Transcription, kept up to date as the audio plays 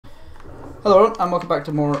Hello everyone, and welcome back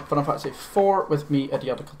to more Final Fantasy IV with me,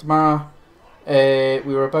 Ediada Katamara.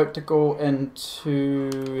 We were about to go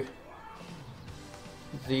into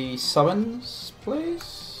the summons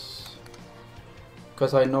place,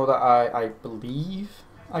 because I know that I believe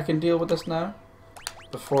I can deal with this now.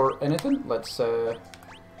 Before anything, let's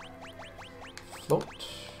float.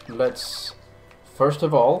 Let's, first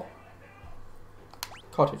of all,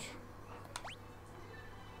 cottage.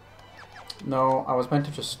 No, I was meant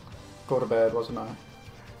to just go to bed, wasn't I?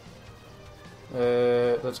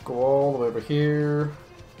 Let's go all the way over here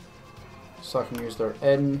so I can use their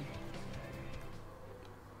inn,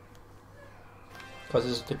 because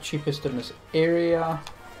it's the cheapest in this area.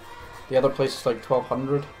 The other place is like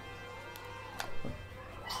 1200.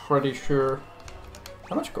 Pretty sure.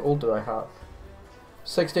 How much gold do I have?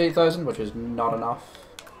 68,000, which is not enough.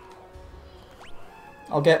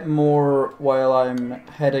 I'll get more while I'm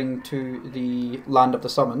heading to the Land of the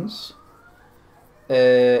Summons.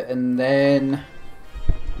 And then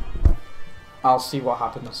I'll see what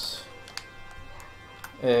happens.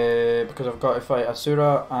 Because I've got to fight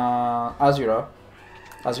Asura,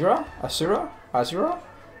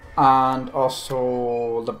 and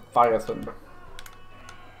also Leviathan.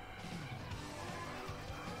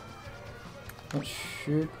 That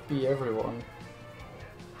should be everyone.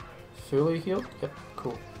 Fully healed? Yep,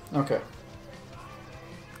 cool. Okay.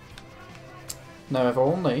 Now if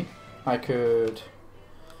only I could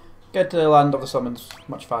get to the Land of the Summons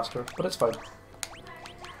much faster, but it's fine.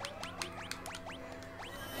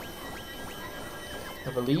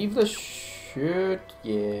 I believe this should...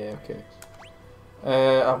 yeah, okay.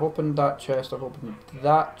 I've opened that chest, I've opened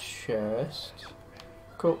that chest.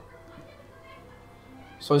 Cool.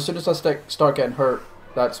 So as soon as I start getting hurt,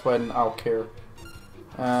 that's when I'll care.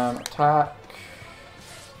 Attack.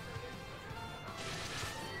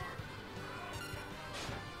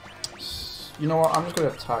 You know what, I'm just going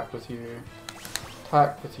to attack with you.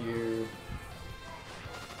 Attack with you.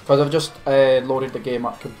 Because I've just loaded the game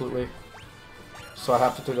up completely. So I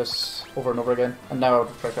have to do this over and over again. And now I'll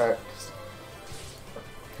just break out.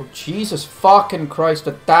 Oh Jesus fucking Christ,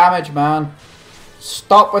 the damage, man.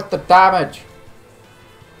 Stop with the damage.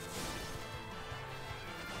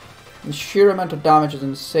 The sheer amount of damage is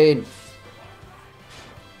insane.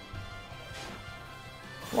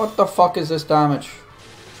 What the fuck is this damage?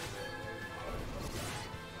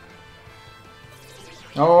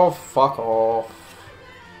 Oh, fuck off.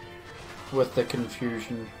 With the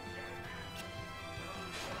confusion.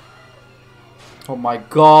 Oh my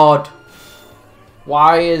god.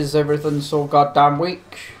 Why is everything so goddamn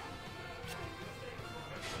weak?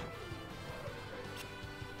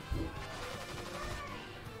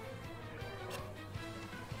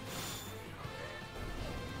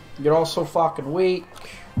 You're all so fucking weak.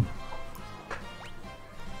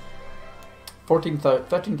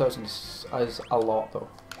 15,000 is a lot though.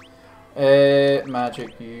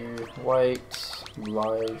 Magic, you, white,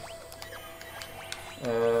 life,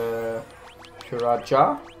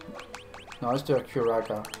 Kuraja? No, let's do a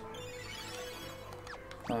Kuraga.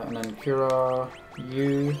 And then Kura,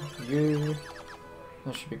 you.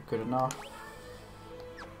 That should be good enough.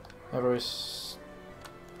 Everyone's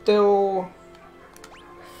still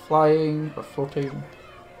flying or floating.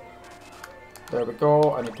 There we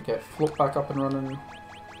go. I need to get float back up and running.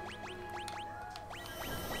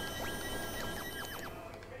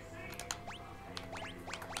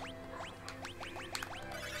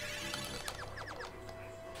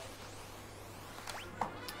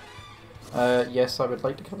 Yes, I would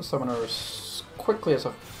like to kill the summoner as quickly as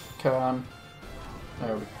I can.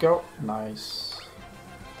 There we go. Nice.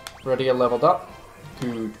 Ready, leveled up.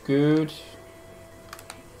 Good, good.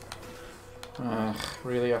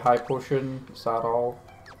 Really a high potion? Is that all?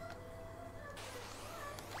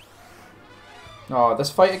 Oh, this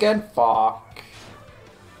fight again? Fuck.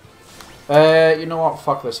 You know what?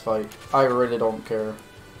 Fuck this fight. I really don't care.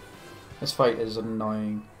 This fight is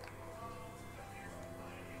annoying.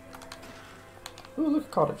 Ooh, look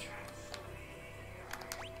at cottage.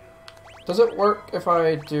 Does it work if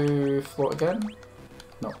I do float again?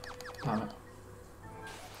 No. Damn it.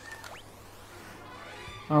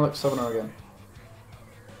 Oh, look, summoner again.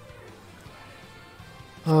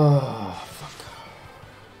 Oh, fuck.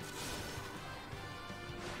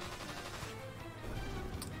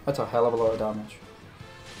 That's a hell of a lot of damage.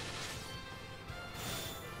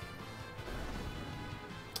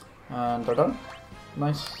 And they're done.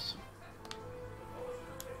 Nice.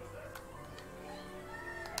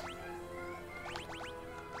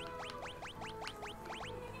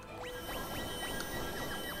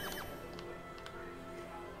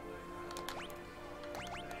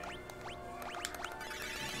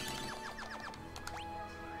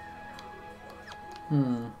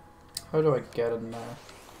 How do I get in there?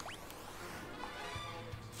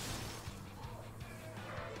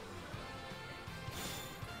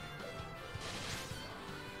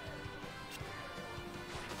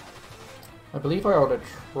 I believe I ought to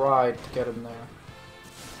try to get in there.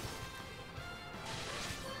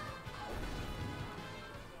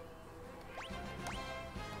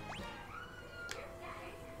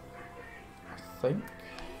 I think.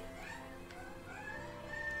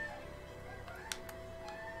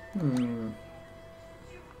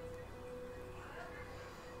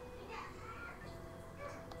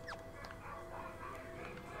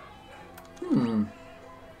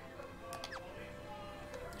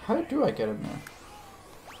 How do I get in there?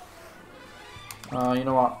 You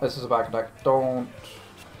know what? This is a back attack.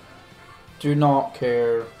 Do not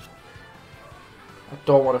care. I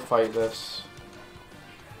don't want to fight this.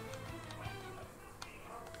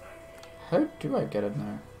 How do I get in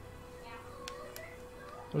there?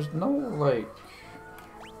 There's no, like,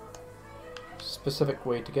 specific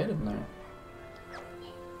way to get in there.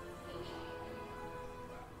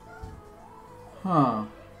 Huh.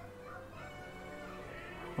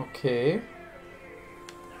 Okay.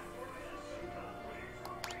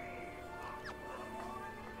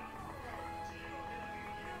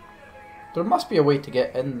 There must be a way to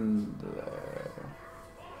get in there.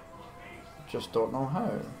 Just don't know how.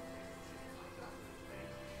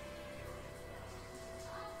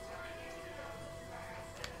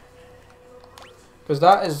 Because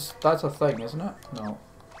that's a thing, isn't it? No.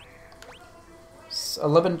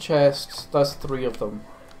 11 chests, that's 3 of them.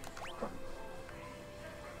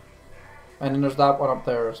 And then there's that one up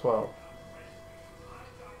there as well.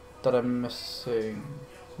 That I'm missing.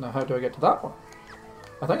 Now how do I get to that one?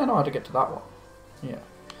 I think I know how to get to that one. Yeah.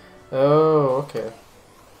 Oh, okay.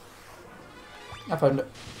 I found it.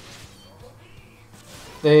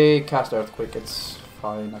 They cast Earthquake, it's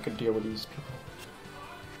fine. I can deal with these people.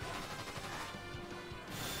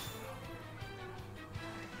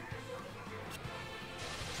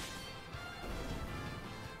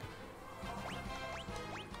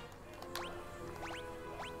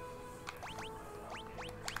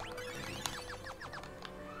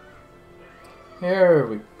 Here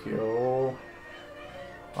we go.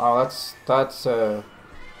 Wow, that's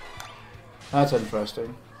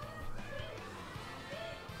interesting.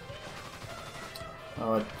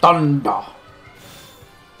 Thunder!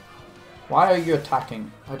 Why are you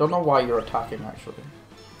attacking? I don't know why you're attacking, actually.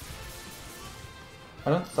 I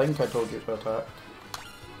don't think I told you to attack.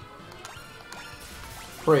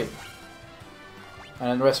 Pray. And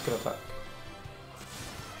then the rest can attack.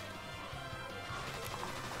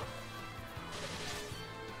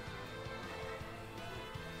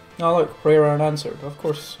 Oh look, prayer unanswered, of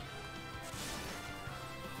course.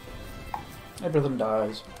 Everything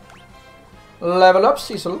dies. Level up,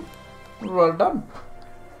 Cecil. Well done.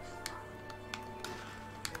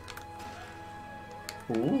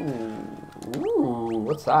 Ooh,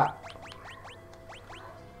 what's that?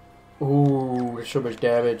 Ooh, there's so much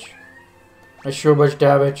damage. There's so much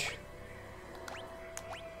damage.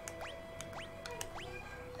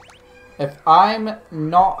 If I'm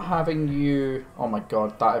not having you... Oh my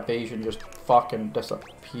god, that evasion just fucking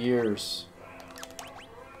disappears.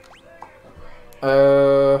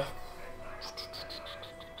 I'm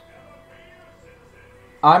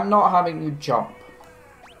not having you jump.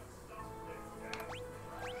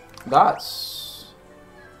 That's...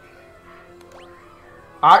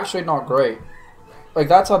 actually not great. Like,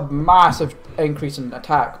 that's a massive increase in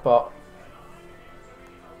attack, but...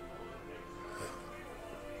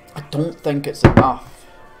 I don't think it's enough.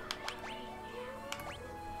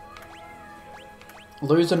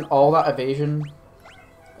 Losing all that evasion,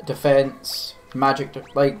 defense, magic,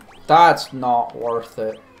 like, that's not worth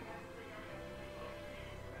it.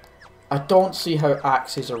 I don't see how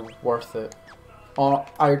axes are worth it. Oh,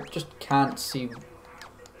 I just can't see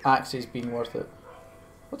axes being worth it.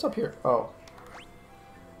 What's up here? Oh.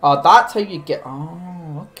 Oh, that's how you get...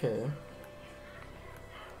 Oh, okay.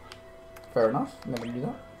 Fair enough. Never knew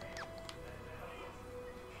that.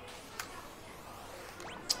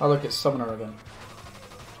 Oh look, it's Summoner again.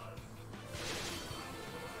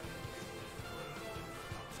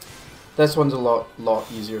 This one's a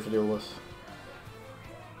lot easier to deal with.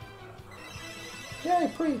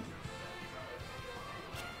 Yay, pre!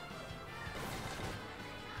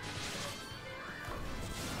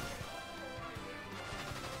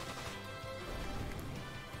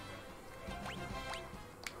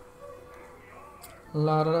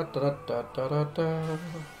 La da da da da da da da.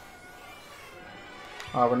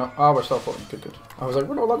 We're not. We're still floating. Good, good. I was like,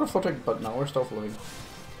 we're no longer floating, but no, we're still floating.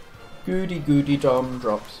 Goody goody dumb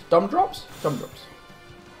drops. Dumb drops? Dumb drops.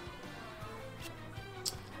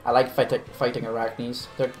 I like fighting arachnes.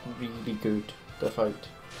 They're really good to fight.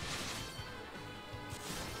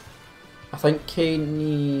 I think K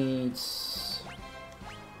needs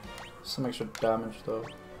some extra damage though.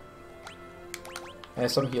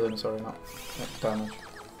 Some healing, sorry, not damage.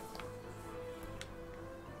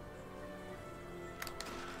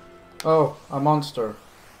 Oh, a monster.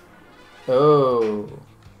 Oh.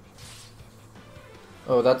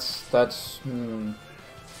 Oh, that's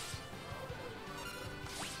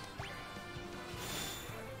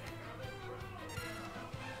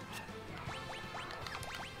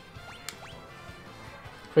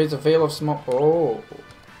Creates a veil of smoke. Oh.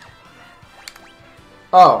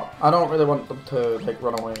 Oh, I don't really want them to, like,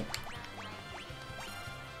 run away.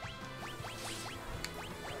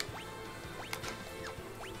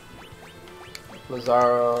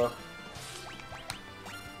 Lazara.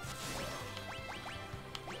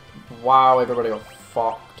 Wow, everybody got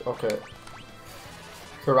fucked. Okay.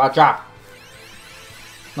 Kuraja.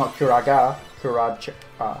 Not Kuraga. Kuraja.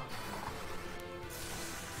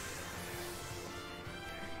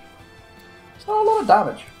 It's not a lot of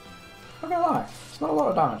damage. I'm not gonna lie. It's not a lot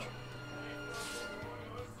of damage.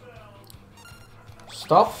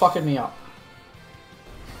 Stop fucking me up.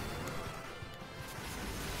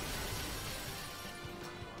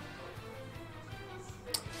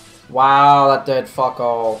 Wow, that did fuck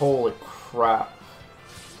all. Holy crap.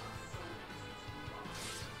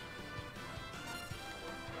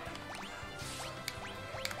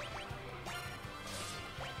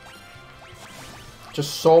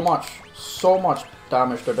 Just so much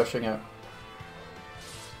damage they're dishing out.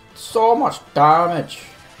 So much damage.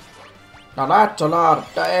 Now that's a lot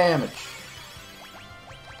of damage.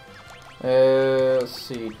 Let's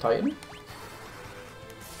see, Titan.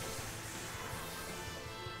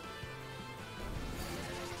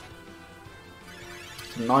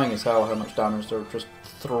 It's annoying as hell how much damage they're just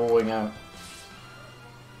throwing out.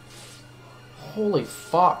 Holy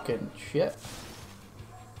fucking shit.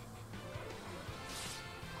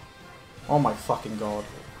 Oh my fucking god.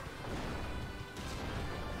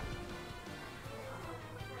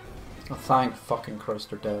 Oh, thank fucking Christ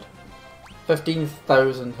they're dead.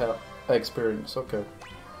 15,000 experience, okay.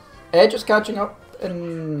 Just catching up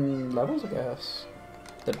in levels, I guess.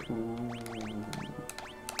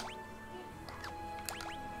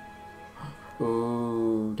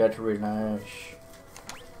 Ooh, that's really nice.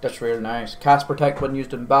 That's really nice. Cast Protect when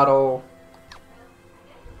used in battle.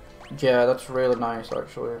 Yeah, that's really nice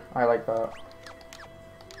actually. I like that.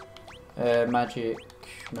 Magic.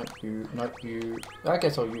 Not you, not you. I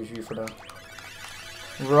guess I'll use you for now.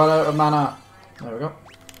 Run out of mana. There we go.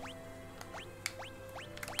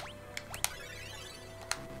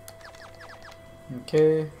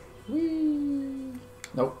 Okay. Whee.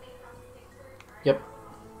 Nope. Yep.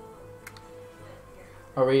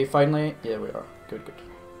 Are we finally? Yeah, we are. Good, good.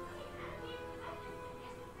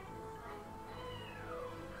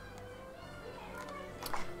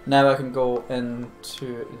 Now I can go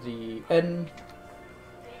into the inn.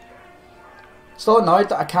 Still annoyed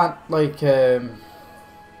that I can't, like,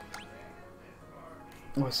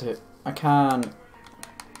 what's it? I can't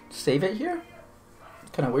save it here.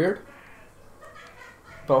 Kind of weird.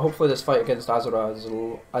 But hopefully this fight against Azura. Is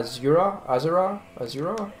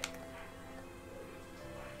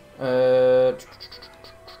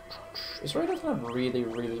there anything I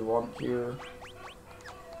really want here?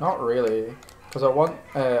 Not really. Because I want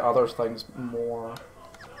other things more.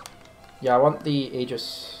 Yeah, I want the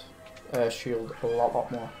Aegis shield a lot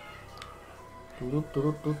more. Can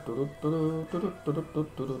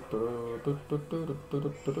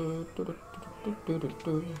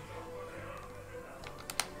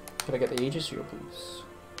I get the Aegis shield, please?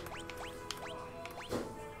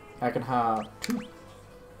 I can have 2.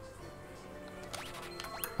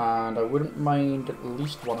 And I wouldn't mind at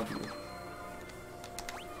least one of you.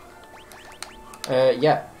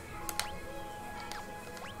 Yeah.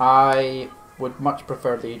 I would much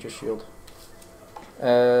prefer the Aegis shield.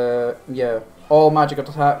 Yeah. All magical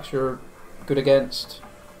attacks you're good against.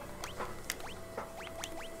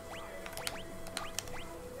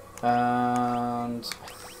 And I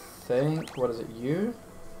think, what is it, you?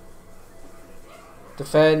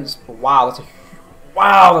 Defense. Wow,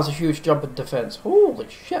 that's a huge jump in defense. Holy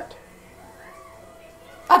shit.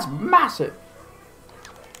 That's massive.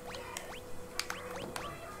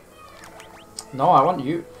 No, I want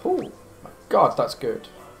you. Oh my god, that's good.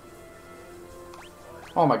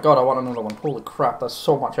 Oh my god, I want another one. Holy crap, that's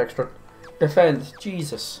so much extra defense.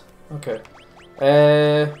 Jesus. Okay.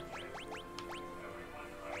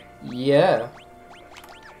 Yeah.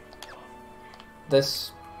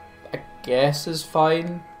 This, I guess, is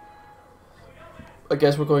fine. I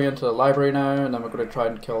guess we're going into the library now, and then we're going to try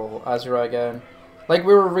and kill Azura again. Like,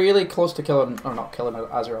 we were really close to killing, or not killing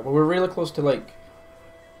Azura, but we were really close to, like...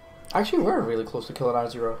 Actually, we were really close to killing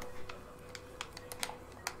Azura.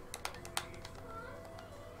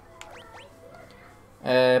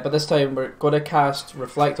 But this time we're going to cast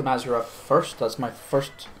Reflect on Azura first. That's my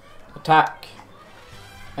first attack.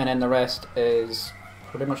 And then the rest is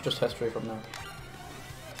pretty much just history from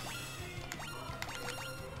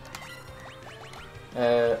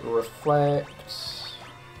there. Reflect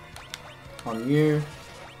on you.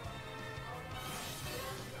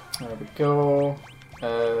 There we go.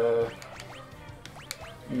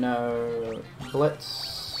 Now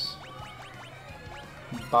Blitz.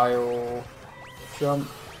 Bio. Jump.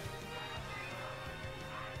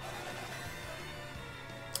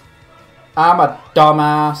 I'm a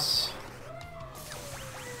dumbass.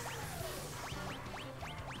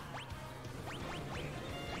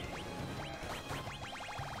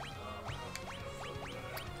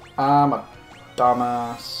 I'm a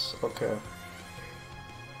dumbass. Okay.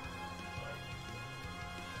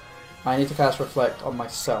 I need to cast Reflect on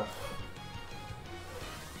myself.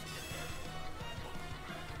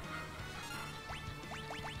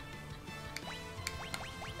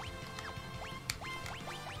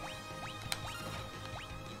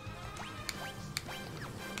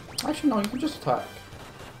 Actually, no, you can just attack.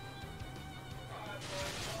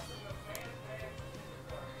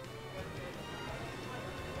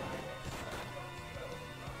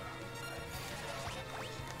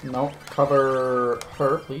 No, cover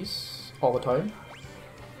her, please, all the time.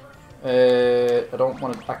 I don't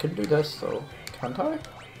want to. I can do this though, can't I?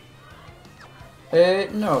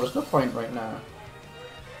 No, there's no point right now.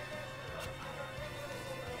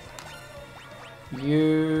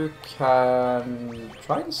 You can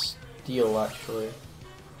try and steal, actually.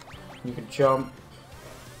 You can jump.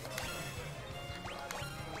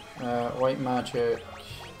 White magic.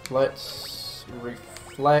 Let's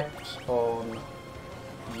reflect on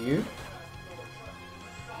you.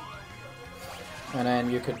 And then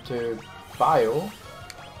you could do bio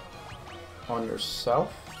on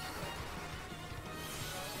yourself.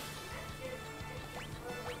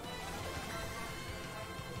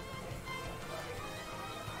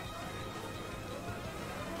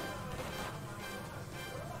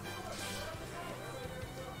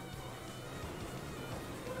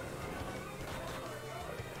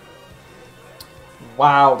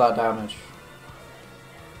 Wow, that damage.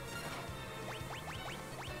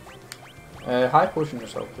 High potion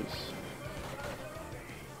yourself, please.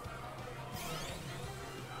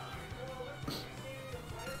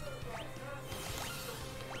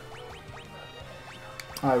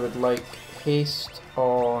 I would like haste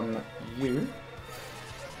on you.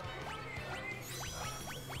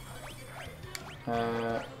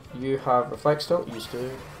 You have reflect still. You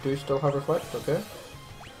do still have reflect. Okay.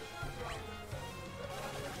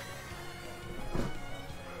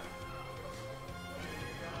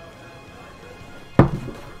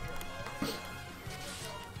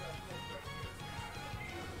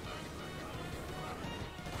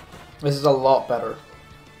 This is a lot better.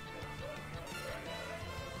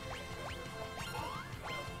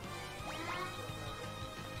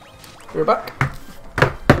 We're back.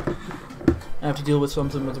 I have to deal with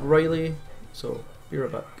something with Riley, so be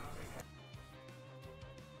right back.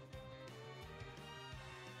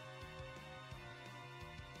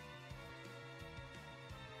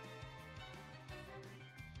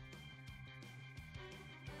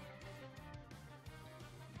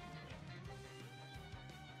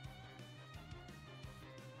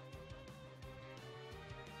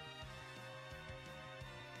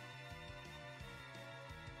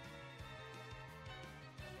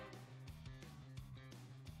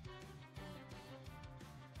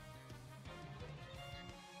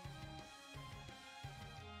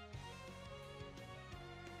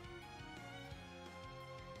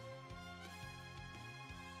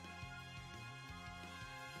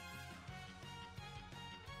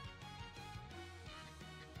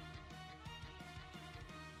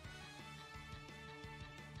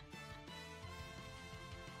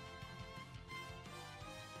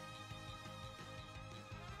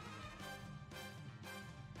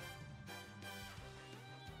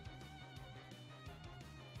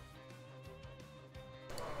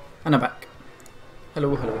 And I'm back.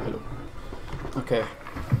 Hello, hello, hello. Okay.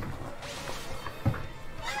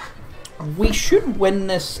 We should win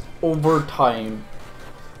this over time.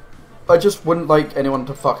 I just wouldn't like anyone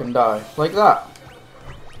to fucking die. Like that.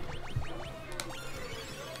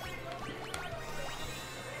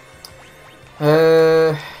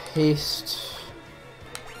 Haste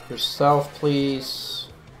yourself, please.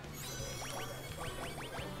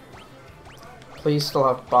 Please still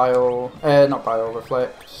have bio, not bio,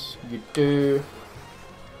 reflect. You do.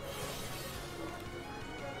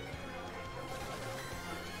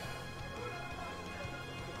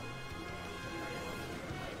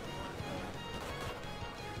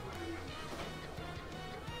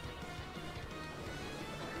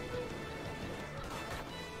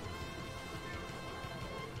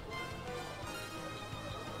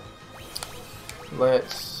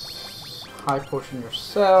 Let's high potion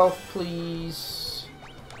yourself, please.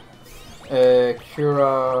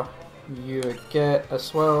 Cura, you get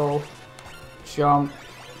as well. Jump.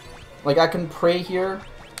 Like, I can pray here.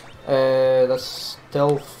 That's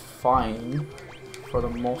still fine for the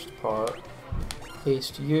most part.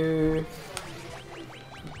 Haste you.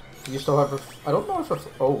 You still have. I don't know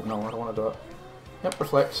if. Oh no, I don't want to do it. Yep,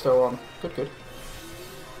 reflect still on. Good, good.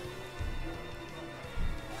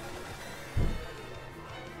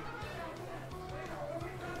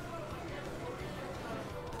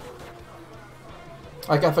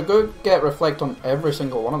 Like, if I could get reflect on every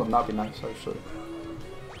single one of them, that'd be nice, actually.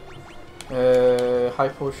 High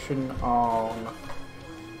potion on...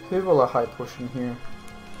 Who will a high potion here?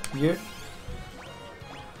 You?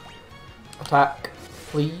 Attack,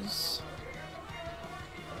 please.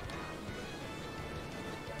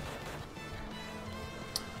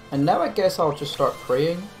 And now I guess I'll just start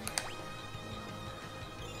praying.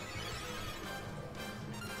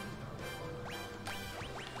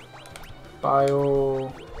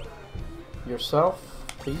 Bio yourself,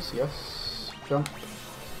 please, yes. Jump.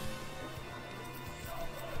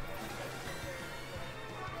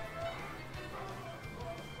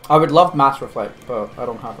 I would love mass reflect, but I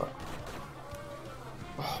don't have it.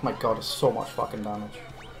 Oh my god, it's so much fucking damage.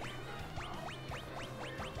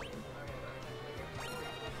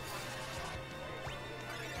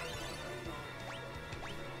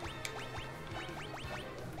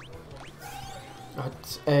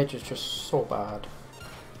 Its edge is just so bad.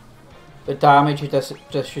 The damage he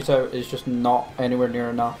dishes out is just not anywhere near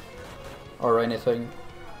enough. Or anything.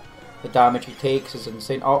 The damage he takes is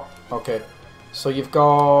insane. Oh, okay. So you've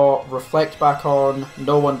got reflect back on.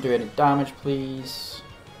 No one do any damage, please.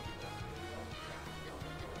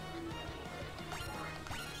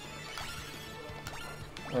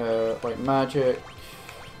 Like magic.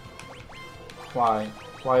 Why?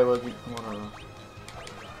 Why would you... Whatever.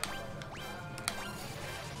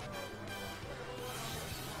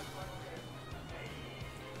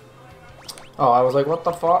 Oh, I was like, what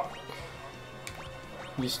the fuck?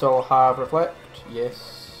 You still have reflect?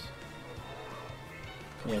 Yes.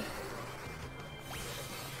 Yeah.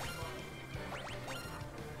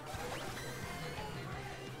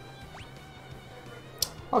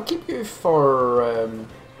 I'll keep you for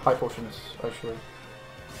high potions, actually.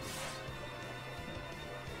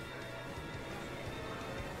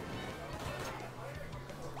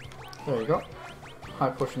 There you go. High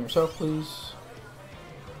potion yourself, please.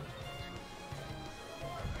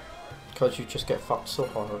 Because you just get fucked so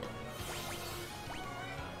hard.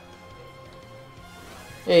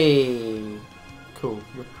 Hey! Cool.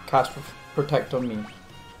 You cast protect on me.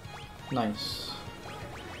 Nice.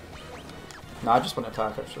 Nah, I just want to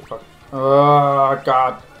attack actually. Fuck. Oh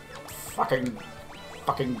god. Fucking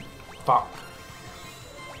fuck.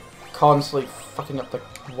 Constantly fucking up the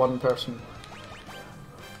one person.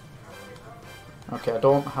 Okay, I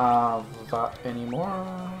don't have that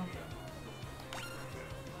anymore.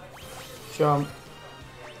 Jump.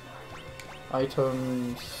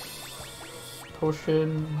 Items.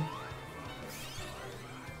 Potion.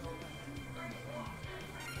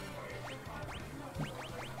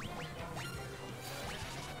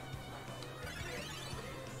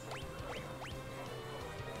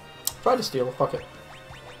 Try to steal, fuck it.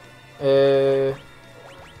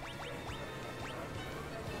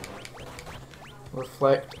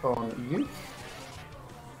 Reflect on you.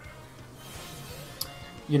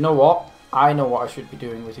 You know what? I know what I should be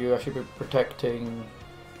doing with you. I should be protecting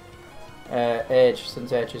Edge,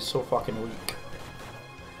 since Edge is so fucking weak.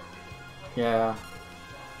 Yeah.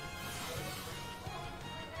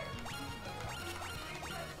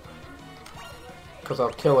 Because I'll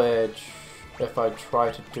kill Edge if I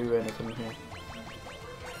try to do anything here.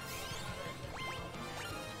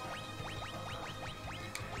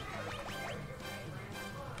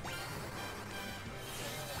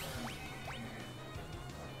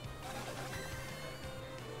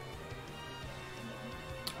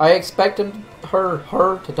 I expect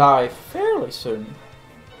her to die fairly soon.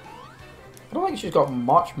 I don't think she's got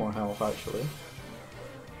much more health, actually.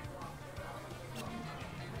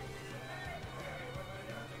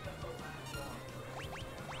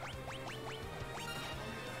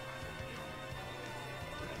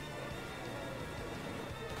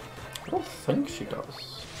 don't think she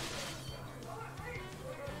does.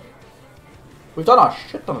 We've done a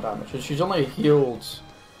shit ton of damage, and she's only healed,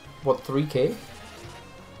 what, 3k?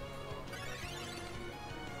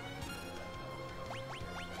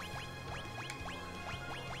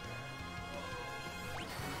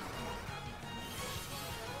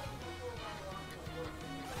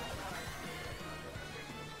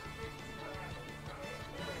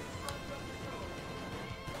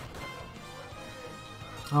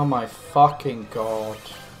 Oh my fucking god.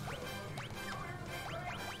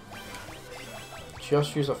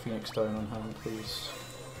 Just use a Phoenix down on him, please.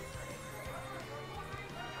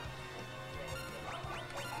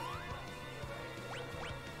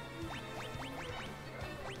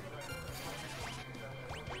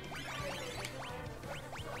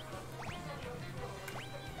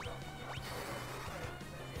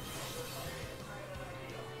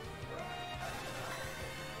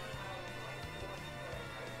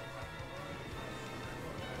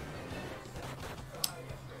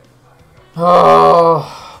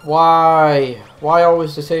 Oh, why? Why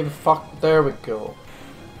always the same fuck? There we go.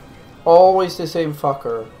 Always the same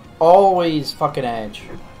fucker. Always fucking Edge.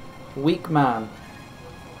 Weak man.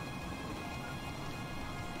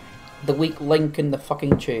 The weak link in the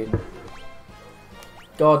fucking chain.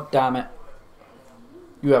 God damn it.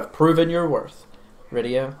 You have proven your worth.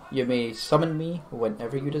 Rydia, you may summon me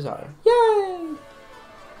whenever you desire. Yay!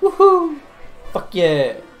 Woohoo! Fuck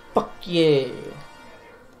yeah! Fuck yeah!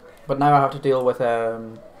 But now I have to deal with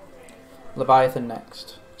Leviathan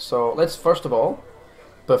next. So let's first of all,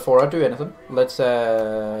 before I do anything, let's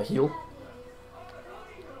heal.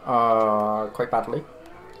 Quite badly.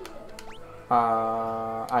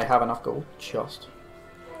 I have enough gold, just.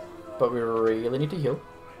 But we really need to heal.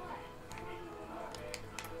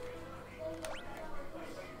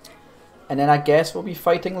 And then I guess we'll be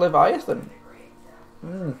fighting Leviathan.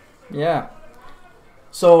 Yeah.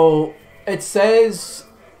 So it says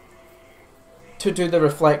to do the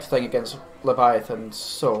reflect thing against Leviathan,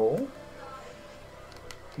 so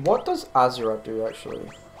what does Azura do actually?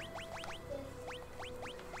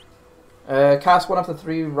 Cast one of the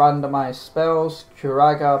 3 randomized spells,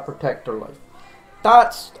 Curaga, Protector Life.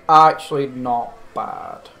 That's actually not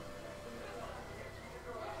bad.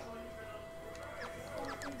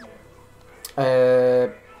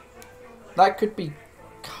 That could be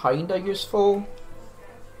kinda useful.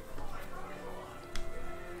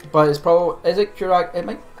 But it's probably, is it Curaga? It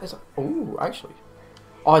might, is it, oh, actually.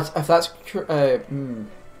 Oh, it's, if that's,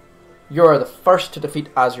 you are the first to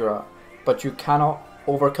defeat Azura, but you cannot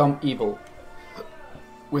overcome evil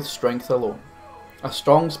with strength alone. A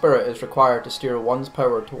strong spirit is required to steer one's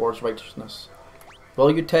power towards righteousness.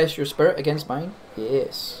 Will you test your spirit against mine?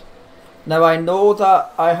 Yes. Now I know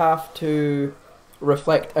that I have to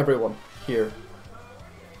reflect everyone here.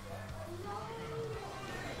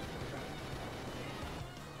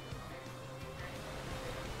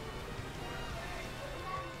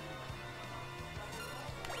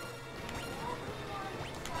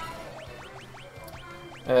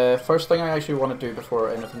 First thing I actually want to do before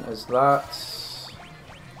anything is that.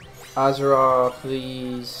 Azura,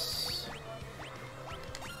 please.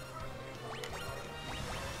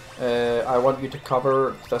 I want you to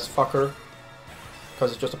cover this fucker,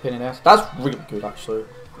 because it's just a pain in the ass. That's really good, actually.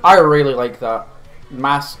 I really like that.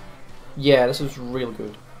 Mass. Yeah, this is really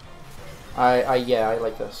good. Yeah, I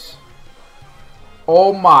like this.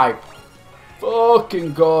 Oh my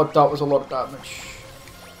fucking god, that was a lot of damage.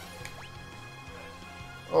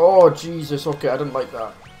 Oh Jesus, okay, I didn't like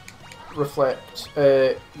that. Reflect.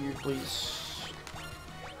 You please.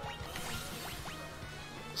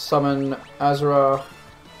 Summon Azura.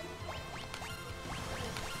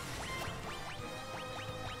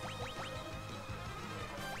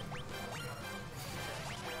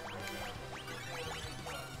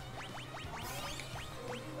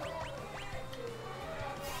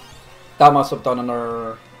 That must have done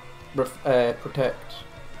another protect.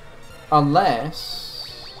 Unless...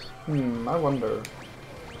 I wonder.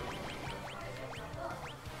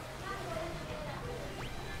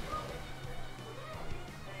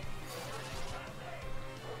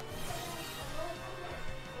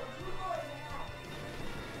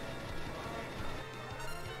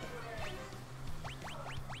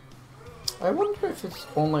 I wonder if it's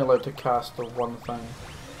only allowed to cast the one thing.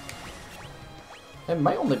 It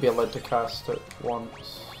might only be allowed to cast it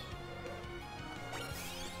once.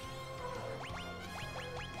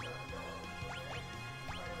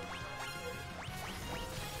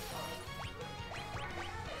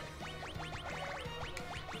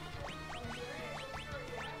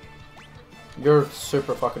 You're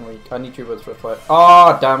super fucking weak. I need you with reflect.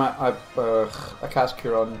 Oh damn it! I cast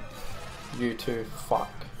Cure on. E022.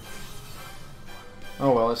 Fuck.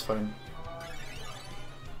 Oh well, it's fine.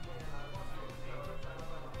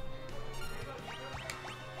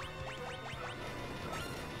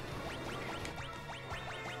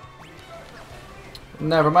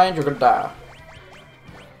 Never mind, you're gonna die.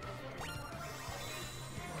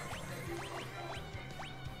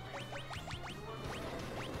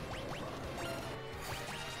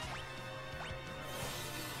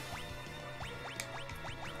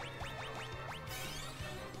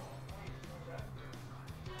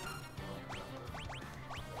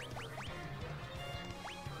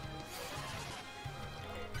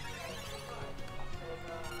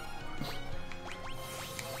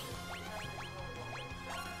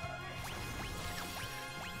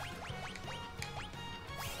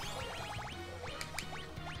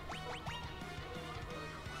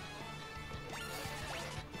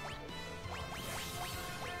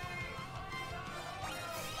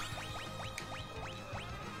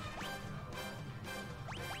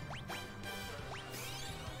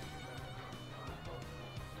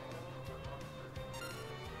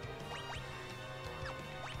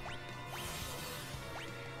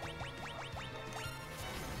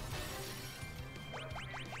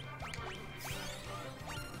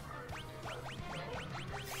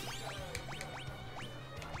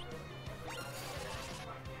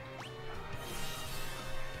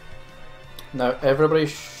 Now everybody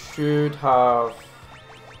should have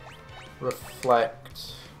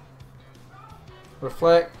reflect.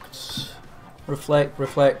 Reflect. Reflect,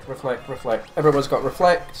 reflect, reflect, reflect. Everyone's got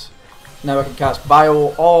reflect. Now I can cast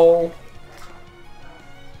Bio All.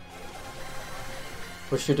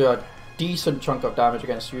 Which should do a decent chunk of damage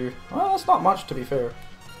against you. Well, that's not much to be fair.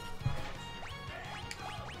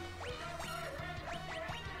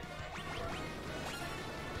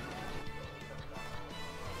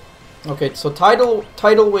 Okay, so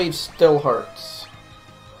tidal wave still hurts.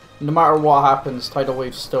 No matter what happens, tidal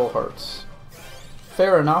wave still hurts.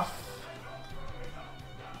 Fair enough.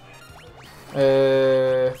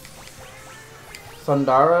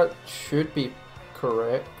 Thundara should be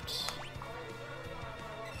correct.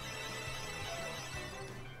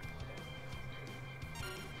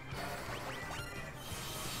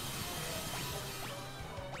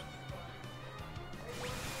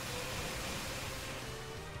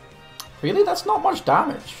 Really? That's not much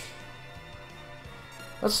damage.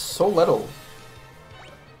 That's so little.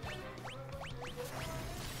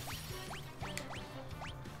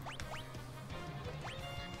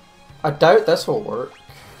 I doubt this will work.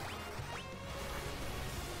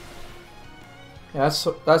 Yeah,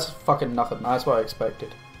 that's fucking nothing. That's what I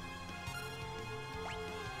expected.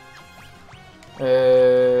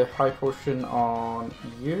 High potion on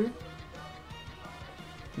you.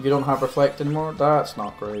 You don't have reflect anymore? That's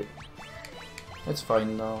not great. It's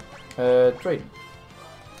fine though. Drain.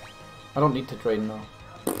 I don't need to drain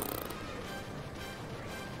though.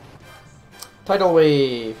 Tidal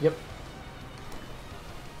wave, yep.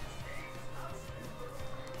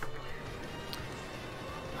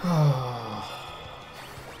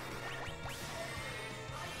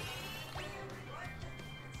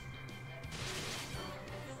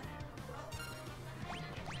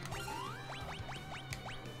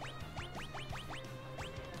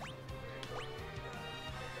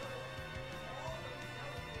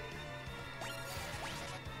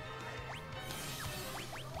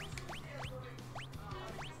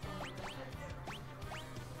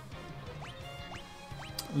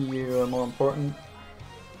 You are more important.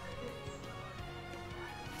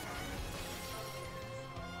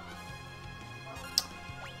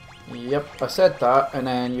 Yep, I said that, and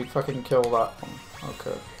then you fucking kill that one.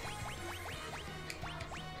 Okay.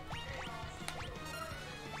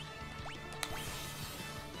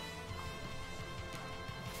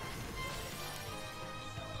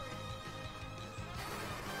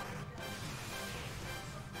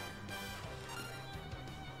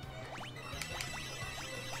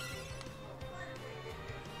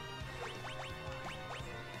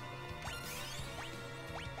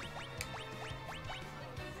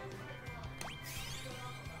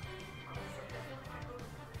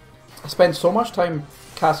 I spend so much time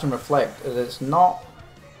casting Reflect that it's not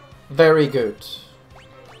very good.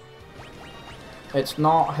 It's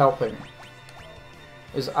not helping.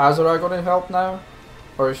 Is Azura going to help now?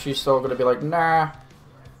 Or is she still going to be like, nah,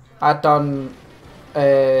 I done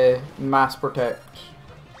Mass Protect.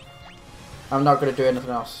 I'm not going to do anything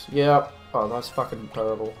else. Yep. Oh, that's fucking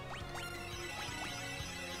terrible.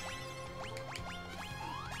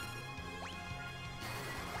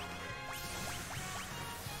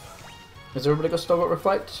 Is everybody still got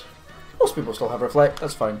Reflect? Most people still have Reflect,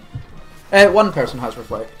 that's fine. One person has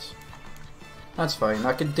Reflect. That's fine.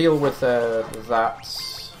 I can deal with that.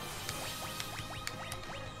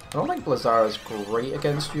 I don't think Blizzard is great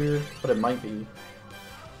against you, but it might be.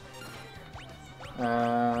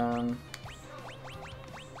 I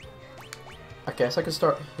guess I could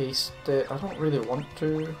start haste it. I don't really want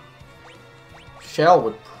to. Shell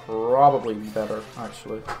would probably be better,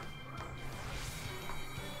 actually.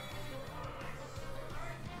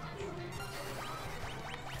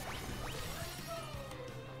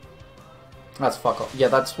 That's fuck off. Yeah,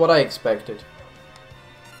 that's what I expected.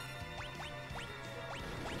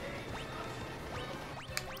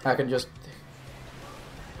 I can just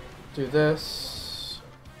do this.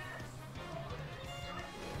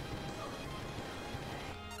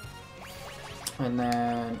 And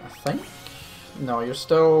then I think... No, you're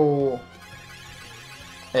still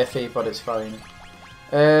FA, but it's fine.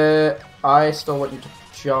 I still want you to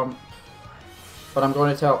jump. But I'm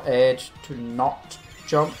going to tell Edge to not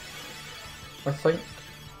jump, I think.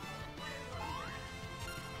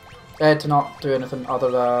 To not do anything other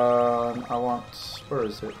than I want... Where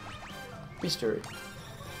is it? Bestiary.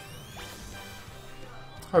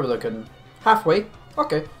 How are we looking? Halfway.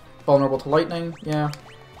 Okay. Vulnerable to lightning. Yeah.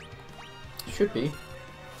 Should be.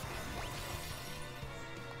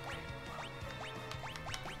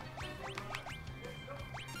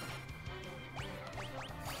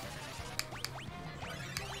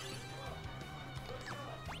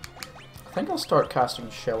 I think I'll start casting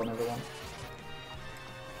Shell on everyone.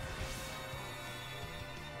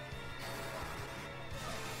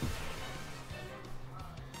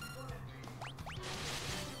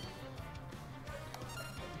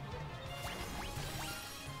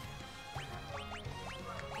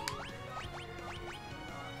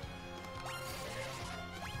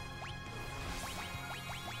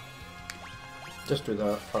 Just do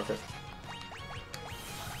that, fuck it.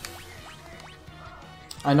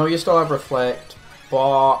 I know you still have Reflect,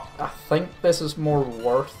 but I think this is more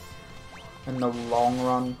worth in the long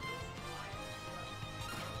run.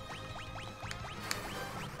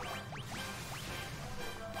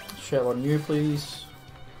 Shell on you, please.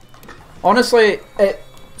 Honestly, it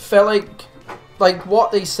felt like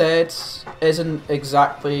what they said isn't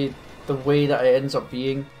exactly the way that it ends up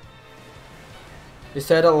being. They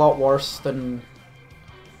said it a lot worse than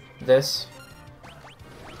this.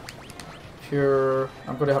 Cure...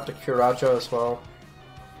 I'm going to have to cure Raja as well.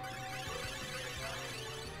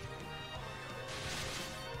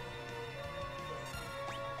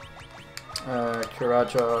 Cure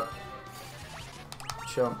Raja.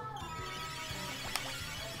 Jump.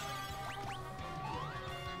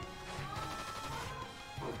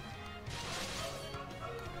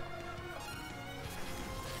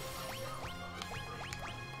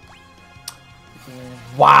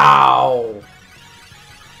 Wow!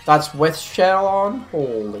 That's with Shell on?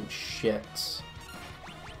 Holy shit.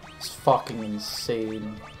 It's fucking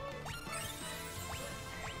insane.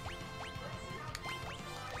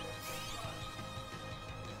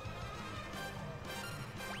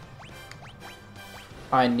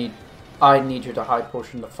 I need you to high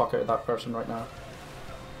potion the fuck out of that person right now.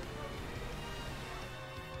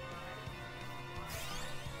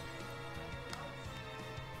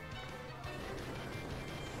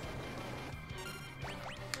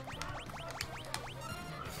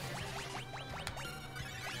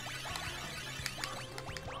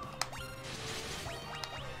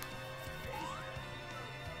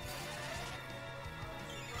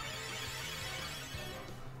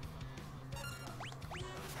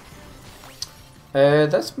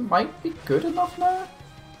 This might be good enough now.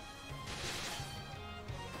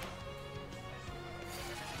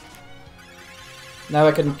 Now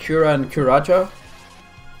I can Cura and Curaja.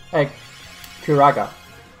 Curaga.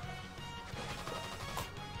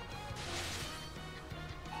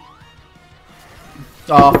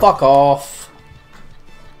 Oh, fuck off.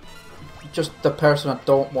 Just the person I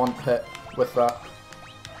don't want hit with that.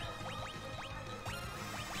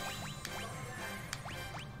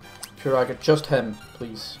 Curaga, just him,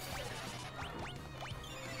 please.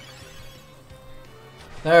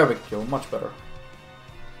 There we go, much better.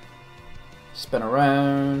 Spin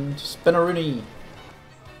around, spin-a-rooney.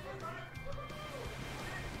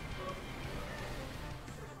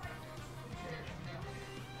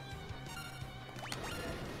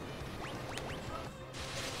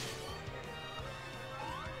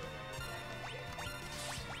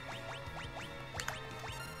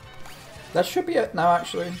 That should be it now,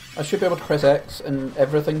 actually. I should be able to press X and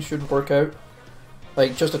everything should work out.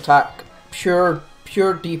 Like, just attack pure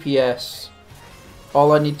DPS.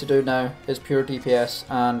 All I need to do now is pure DPS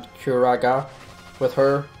and Curaga with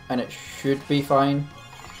her, and it should be fine.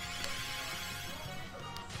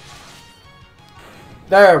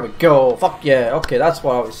 There we go. Fuck yeah. Okay, that's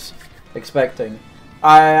what I was expecting.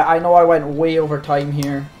 I know I went way over time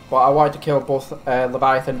here, but I wanted to kill both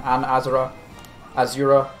Leviathan and Azura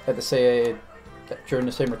at during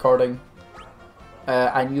the same recording.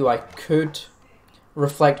 I knew I could.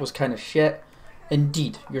 Reflect was kind of shit.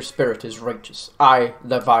 Indeed, your spirit is righteous. I,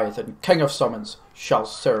 Leviathan, King of Summons, shall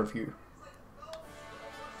serve you.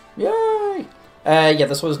 Yay! Yeah,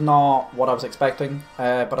 this was not what I was expecting,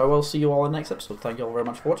 but I will see you all in the next episode. Thank you all very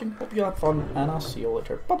much for watching. Hope you had fun, and I'll see you all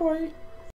later. Bye bye!